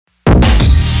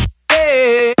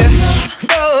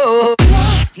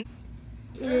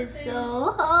is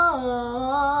so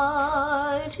hard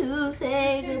to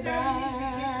say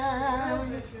goodbye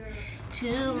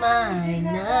to my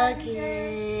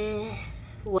nugget.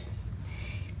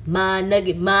 My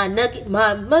nugget, my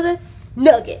mother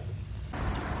nugget.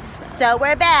 So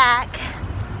we're back.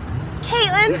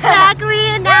 Caitlin's back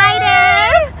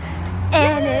reunited.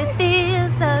 And it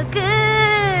feels so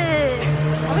good.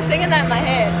 I was singing that in my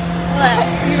head. What?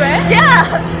 You read?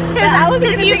 Yeah.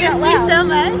 Because you miss me so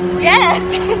much? Yes.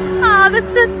 Oh,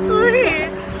 that's so sweet.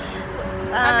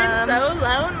 I've been so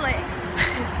lonely.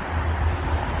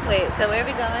 Wait, so where are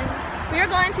we going? We are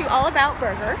going to All About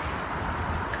Burger.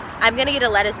 I'm gonna get a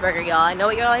lettuce burger, y'all. I know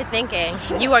what you're all thinking.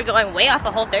 You are going way off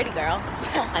the Whole30, girl.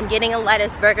 I'm getting a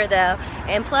lettuce burger though.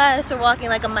 And plus, we're walking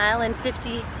like 1 mile and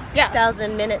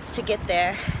 50,000 minutes to get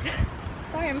there.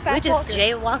 Sorry, I'm fast We just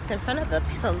walking. jaywalked in front of the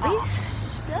police.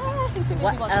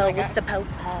 What? Oh, what's the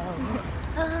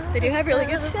po-po? They do have really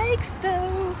good shakes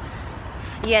though.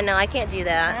 Yeah, no, I can't do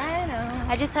that. I know.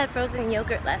 I just had frozen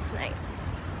yogurt last night.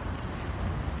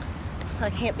 So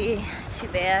it can't be too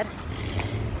bad.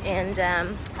 And I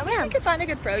wish we could find a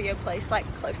good froyo place like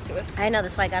close to us. I know,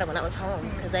 that's why I got it when I was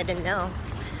home, because I didn't know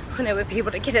when I would be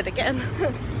able to get it again.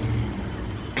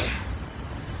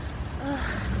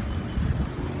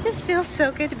 Just feels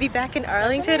so good to be back in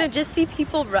Arlington and just see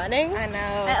people running. I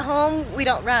know. At home, we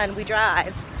don't run, we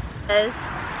drive. Because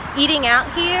eating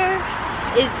out here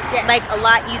is like a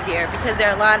lot easier because there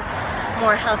are a lot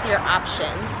more healthier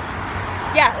options.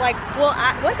 Yeah, like, well,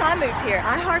 once I moved here,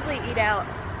 I hardly eat out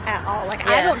at all. Like,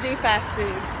 I don't do fast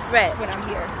food when I'm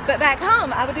here. But back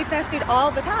home, I would do fast food all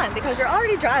the time because you're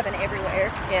already driving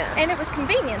everywhere. Yeah. And it was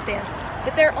convenient then.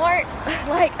 But there aren't,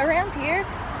 like, around here,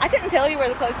 I couldn't tell you where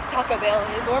the closest Taco Bell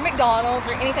is or McDonald's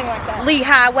or anything like that. Lee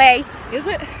Highway. Is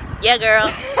it? Yeah,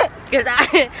 girl. Because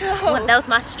that was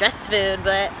my stress food,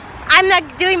 but I'm not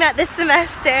doing that this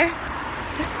semester.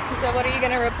 So what are you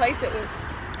going to replace it with?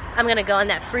 I'm going to go in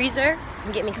that freezer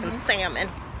and get me some salmon.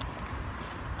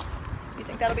 You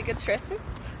think that'll be good stress food?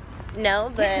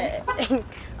 No, but I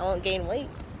won't gain weight.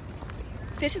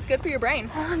 Fish is good for your brain.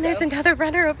 Oh, and there's another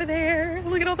runner over there.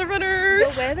 Look at all the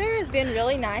runners. The weather has been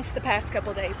really nice the past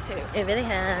couple days too. It really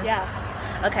has. Yeah.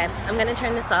 Okay, I'm gonna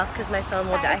turn this off because my phone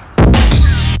will die.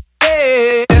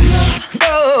 Hey,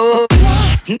 no,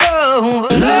 no,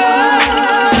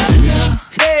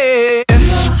 hey,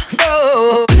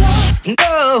 no,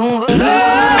 no.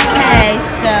 Okay,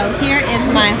 so here is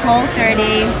my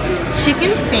Whole30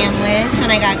 chicken sandwich,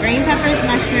 and I got green peppers,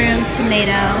 mushrooms,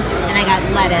 tomato, and I got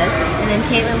lettuce. And then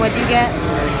Caitlin, what'd you get?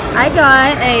 I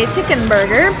got a chicken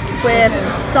burger with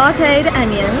sauteed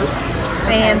onions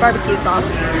and barbecue sauce.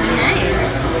 Nice.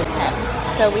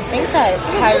 So we think that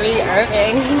Kyrie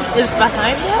Irving is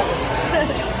behind us,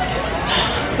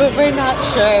 but we're not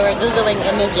sure. We're Googling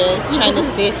images, trying to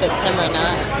see if it's him or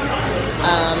not.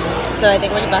 So I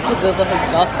think we're about to Google his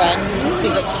girlfriend to see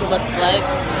what she looks like.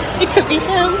 It could be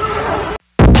him.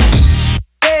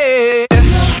 Hey,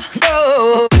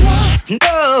 no,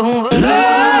 no,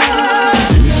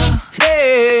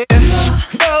 hey,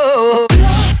 no,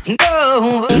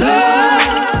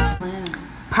 no.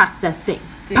 Processing.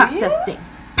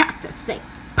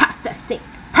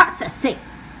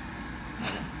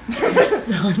 You're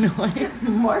so annoying.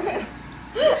 Morgan.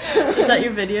 Is that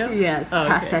your video? Yeah, it's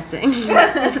processing.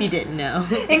 If you didn't know.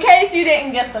 In case you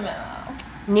didn't get the memo.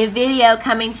 New video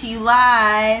coming to you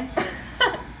live.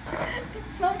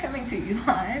 It's not coming to you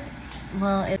live.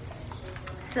 Well,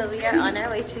 so we are on our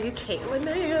way to Caitlin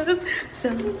Naya's.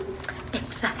 So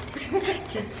excited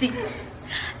to see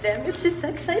them. It's just so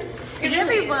exciting to see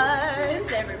everyone.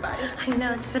 It's everybody. I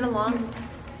know, it's been a long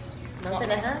month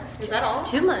and a half. Is that all?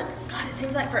 2 months. God, it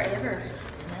seems like forever.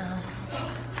 No.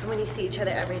 From when you see each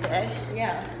other every day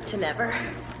Yeah. to never.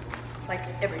 Like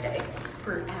every day.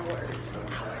 For hours and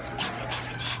hours.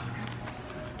 Every day.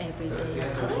 Every day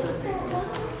you'll see them.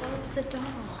 It's a dog.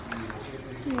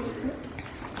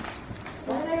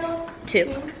 What are they all?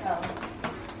 2. Oh.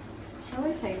 I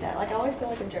always hate that. Like, I always feel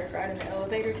like a jerk riding the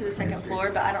elevator to the second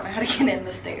floor, but I don't know how to get in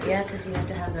the stairs. Yeah, because you have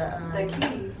to have the The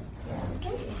key. Yeah, the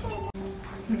key.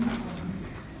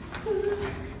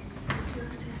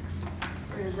 206.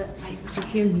 Or is it? Wait, Did you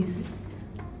hear music?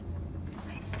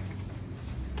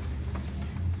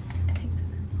 I think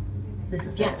This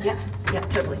is yeah,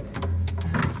 totally.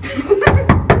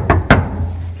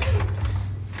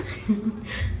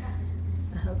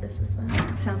 I hope this is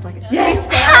Sounds like it. Yes!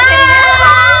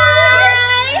 Hi!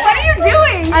 What are you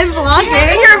doing? I'm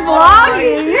vlogging. You're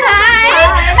vlogging.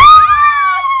 Hi!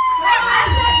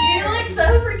 You look so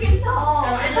freaking tall.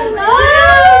 Hello!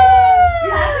 You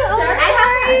have a shirt?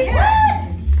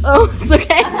 Oh, it's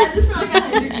okay. I've had this for like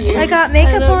 100 years. I got got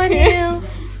makeup on you.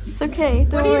 It's okay.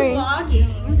 Don't worry.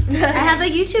 Vlogging? I have a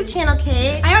YouTube channel,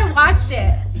 Kate. I haven't watched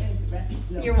it.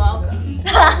 You're welcome.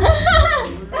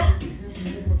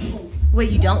 Wait,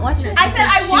 you don't watch it? I said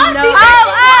I watched it.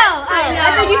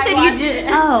 I thought you said you did.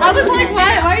 Oh. I was like,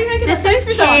 why are you making This a face is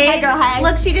for someone? Kate. Hey girl, hi.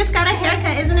 Look, she just got a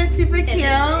haircut. Isn't it super cute?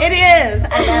 It is.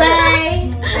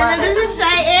 Slay. And then this is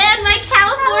Cheyenne, my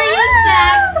Californian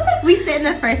snack. We sit in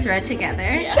the first row together.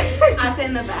 Yes. I sit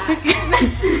in the back.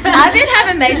 I've been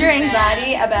having major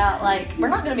anxiety about like we're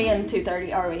not gonna be in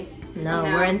 2:30, are we? No,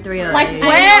 we're in 3:08. Like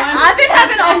where? I've been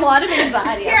having a lot of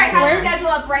anxiety. Here, I have the schedule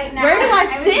up right now. Where do I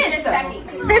was sit, just though? checking.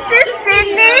 This is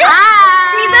Sydney. Hi.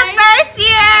 She's a first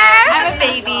year. I'm a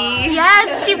baby.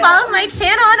 Yes, she follows my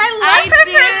channel and I love her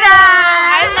do. for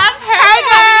that. I love her. Hey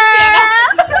girl.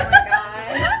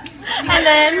 Oh my And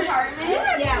then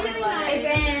Yeah, we love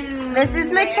it. this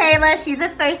is Michaela. She's a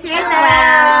first year as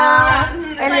well.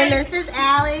 And then this is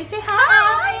Allie. Say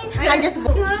hi. I'm just.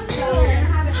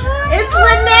 It's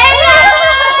Linnea.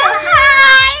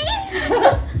 Hi.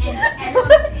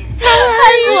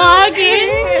 I'm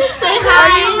vlogging. Say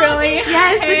hi. Really?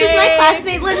 Yes, this is my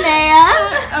classmate Linnea.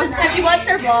 Have you watched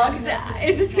her vlog?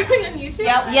 Is this going on YouTube?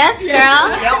 Yep. Yes, girl.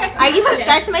 Yep. Are you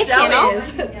subscribed to my channel?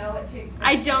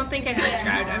 I don't think I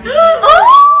subscribed. I'm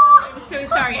Oh! so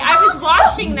sorry. I was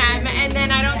watching them and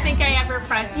then I don't think I ever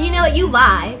pressed. You know what? You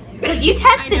lie. Because you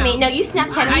texted I me. know. No, you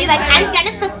Snapchatted me. Like, I'm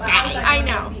gonna subscribe. I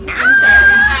know. I'm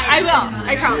sorry. I will.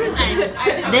 I promise.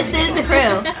 This is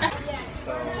proof.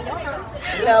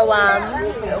 So,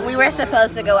 we were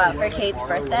supposed to go out for Kate's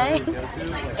birthday,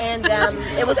 and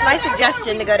it was my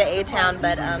suggestion to go to A-Town,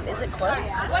 but is it closed?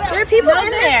 There are people in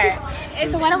there,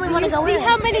 so why don't we want to go in? See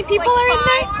how many people are in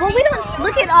there? Well, we don't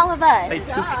look at all of us. Like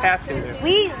 2 cats in there.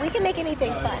 We can make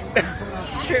anything fun.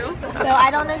 True. So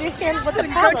I don't understand what the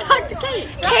problem. Go talk to Kate.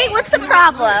 Kate, what's the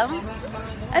problem?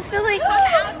 I feel like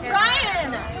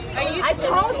Ryan. I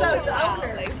told those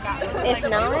owners. if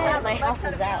not, my house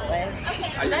is that way.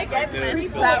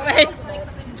 That way.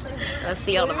 I'll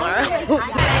see y'all tomorrow.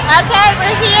 Okay,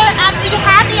 we're here at the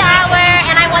happy hour,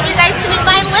 and I want you guys to meet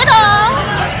my little.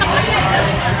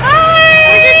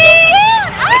 Hi! Isn't she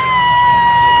cute?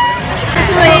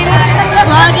 Actually,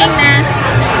 vlogging this.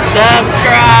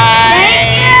 Subscribe!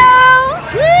 Thank you!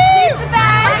 She's the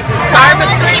best! Sorry,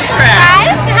 but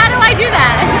subscribe. How do I do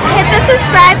that? Hit the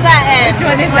subscribe button. Which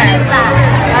one is that?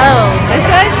 Oh. This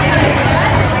one?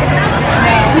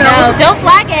 No, don't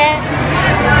flag it.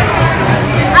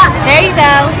 There you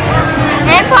go.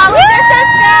 And Paula just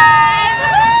subscribed.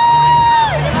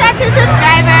 Just got 2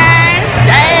 subscribers.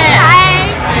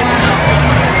 Hi.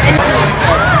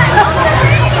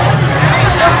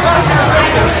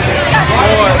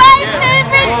 My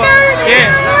favorite person.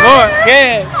 Yeah, more,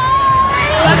 yeah.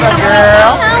 What's up,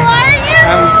 girl? How are you?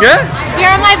 I'm good. You're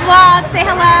on my vlog. Say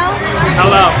hello.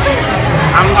 Hello.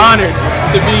 I'm honored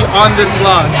to be on this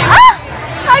vlog.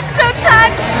 I'm so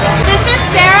touched. This is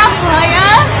Sarah Hoya,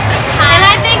 and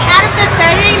I think out of the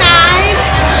 39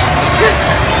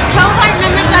 cohort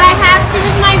members that I have, she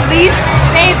was my least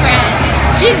favorite.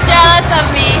 She's jealous of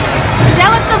me.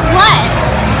 Jealous of what?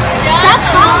 Stop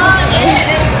following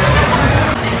me.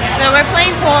 So we're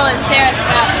playing pool and Sarah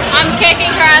sucks. I'm kicking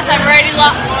her ass. I've already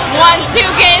won 2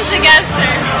 games against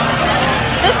her.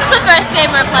 This is the first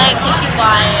game we're playing, so she's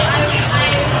lying.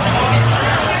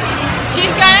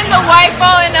 She's gotten the white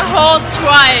ball in the hole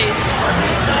twice.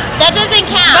 That doesn't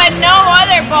count. But no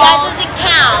other that ball. doesn't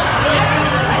count.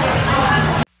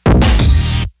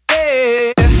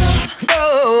 Yeah,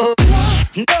 no,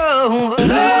 no,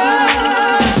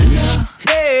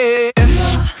 yeah,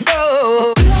 no,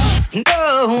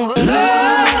 no,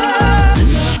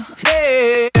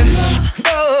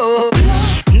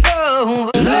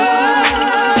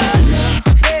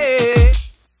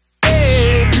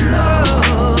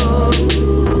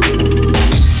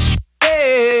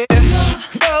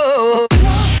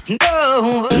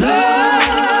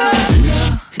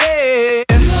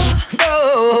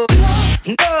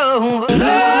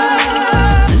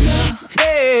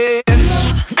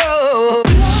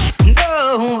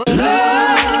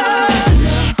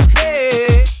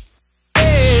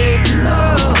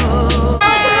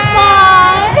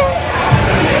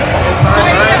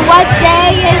 What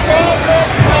day is it?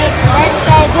 It's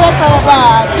birthday. Do it for the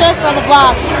vlog. Do it for the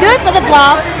vlog. Do it for the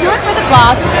vlog. Do it for the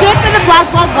vlog. Do it for the vlog.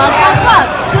 Vlog. Vlog. Vlog. Vlog.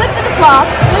 Do it for the vlog.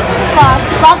 Do it for the vlog.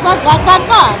 Vlog. Vlog. Vlog. Vlog.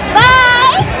 Vlog.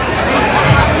 Bye.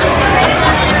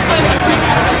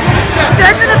 Do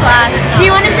it for the vlog. Do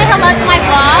you want to say hello to my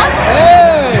vlog?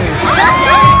 Hey!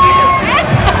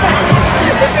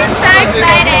 This is so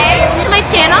exciting. My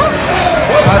channel?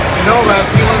 No, I've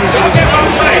seen one.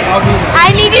 I'll do that.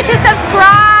 I need you to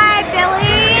subscribe.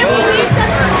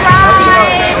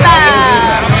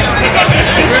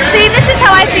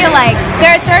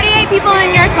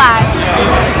 class.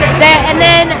 And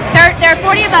then there are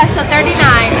 40 of us, so 39.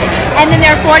 And then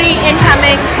there are 40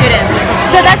 incoming students.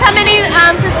 So that's how many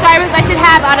subscribers I should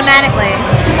have automatically.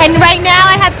 And right now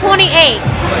I have 28.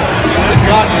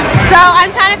 So I'm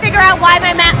trying to figure out why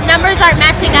my numbers aren't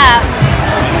matching up.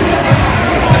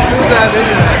 As soon as I have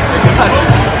internet,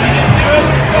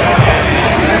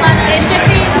 It should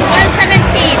be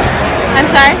 117. I'm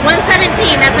sorry?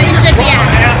 117, that's what you should be at.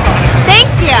 Thank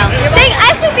you.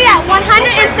 I should be at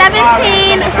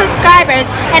 117 subscribers,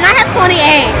 and I have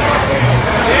 28.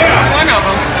 One of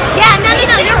them. Yeah, no,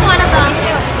 you're one of them.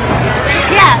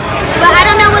 Yeah, but I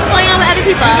don't know what's going on with other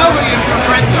people. No, but you're true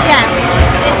friends. Yeah,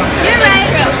 you're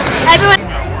right. Everyone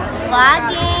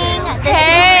vlogging. This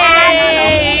is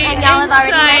Abby, and y'all have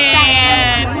already met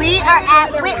Cheyenne. We are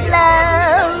at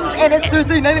Whitlow's, and it's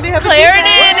Thursday night, and they have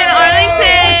Clarendon and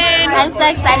Arlington. I'm so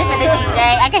excited for the DJ.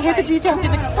 I can hear the DJ. I'm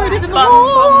getting excited in the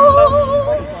vlog.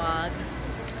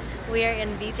 We are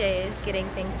in BJ's getting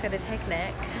things for the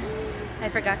picnic. I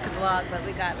forgot to vlog, but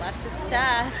we got lots of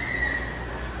stuff.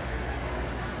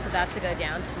 It's about to go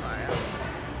down tomorrow.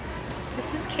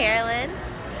 This is Carolyn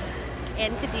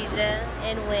and Khadijah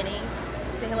and Winnie.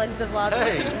 Say hello to the vlog.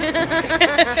 Hey.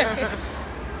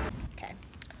 Okay,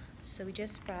 so we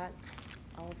just brought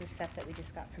all of the stuff that we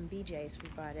just got from BJ's. We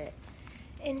brought it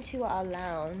into our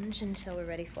lounge until we're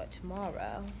ready for it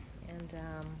tomorrow. And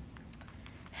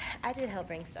I did help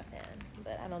bring stuff in,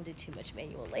 but I don't do too much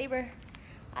manual labor.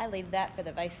 I leave that for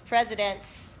the vice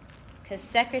presidents, because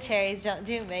secretaries don't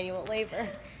do manual labor.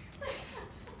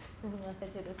 Left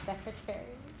it to the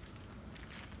secretaries.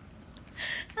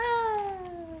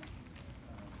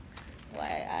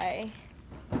 Why I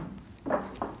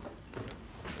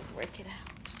work it out.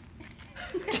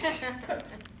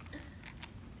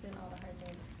 Doing all the hard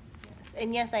things. Yes.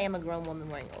 And yes, I am a grown woman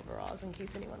wearing overalls, in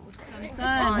case anyone was wondering.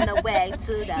 On the way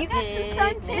to the You got some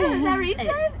sun too, is that what you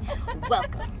said?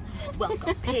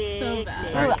 Welcome, picnic.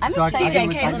 I'm so excited.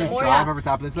 DJ Kaylin Moore. drive over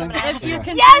top of this thing? Yes,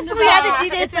 we are the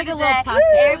DJs for the day.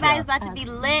 Everybody's about to be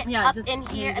lit up in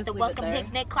here at the Welcome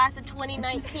Picnic class of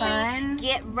 2019.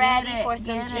 Get ready for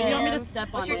some jams.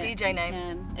 What's your DJ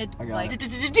name? It's I got like it.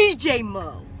 DJ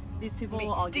Mo. these people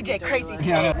will all DJ Crazy.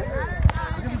 Yeah.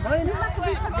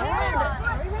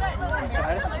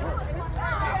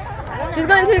 She's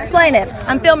going to explain it.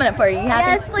 I'm filming it for you. You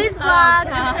happy? Yes, please vlog.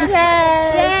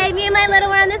 Yay. Yay, me and my little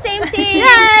one on the same team.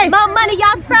 Yay. More money,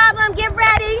 y'all's problem. Get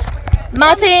ready.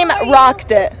 My team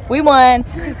rocked it. We won.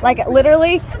 Like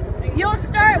literally. You'll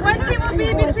start, one team will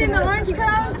be between the orange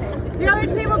cones, the other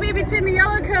team will be between the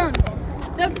yellow cones.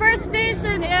 The first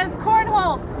station is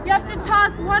cornhole. You have to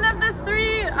toss one of the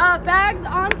three bags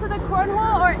onto the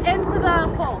cornhole or into the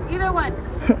hole, either one.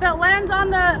 If it lands on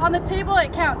the table,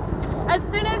 it counts. As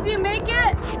soon as you make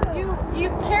it, you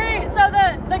carry it. So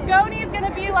the goney is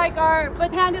gonna be like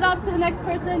but hand it off to the next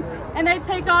person, and they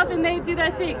take off and they do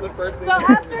their thing. So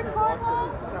after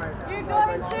cornhole, you're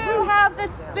going to have the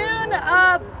spoon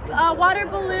water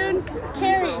balloon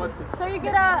carry. So you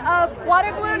get a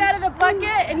water balloon out of the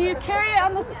bucket and you carry it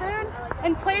on the spoon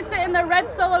and place it in the red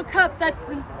Solo cup that's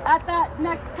at that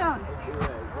next cone.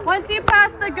 Once you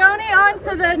pass the goney on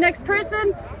to the next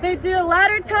person, they do a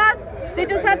ladder toss. They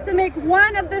just have to make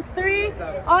one of the three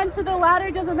onto the ladder,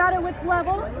 doesn't matter which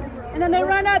level. And then they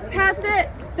run up, pass it.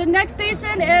 The next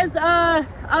station is a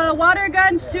water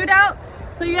gun shootout.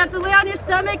 So you have to lay on your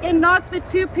stomach and knock the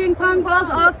two ping pong balls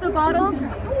off the bottles.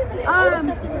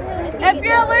 If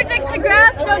you're allergic to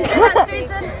grass, don't do that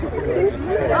station.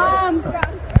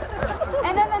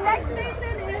 And then the next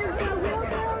station is a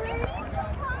wheelbarrow race.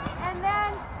 And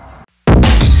then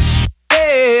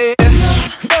Yeah,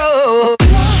 no,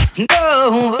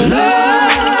 no, no,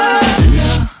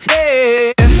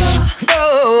 yeah, no,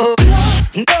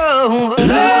 no,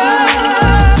 no.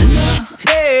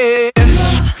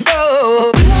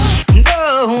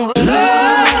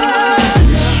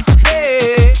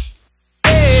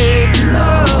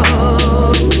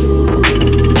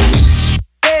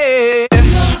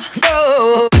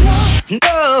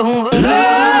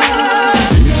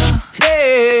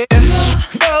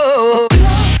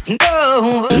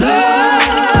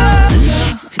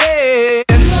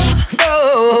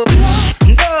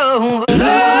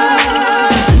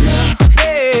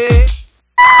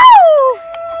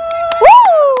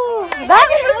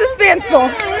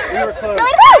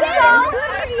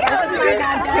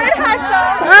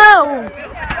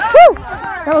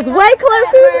 That was way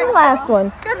closer than the last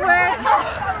one. good work.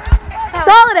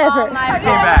 Solid effort.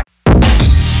 Came back.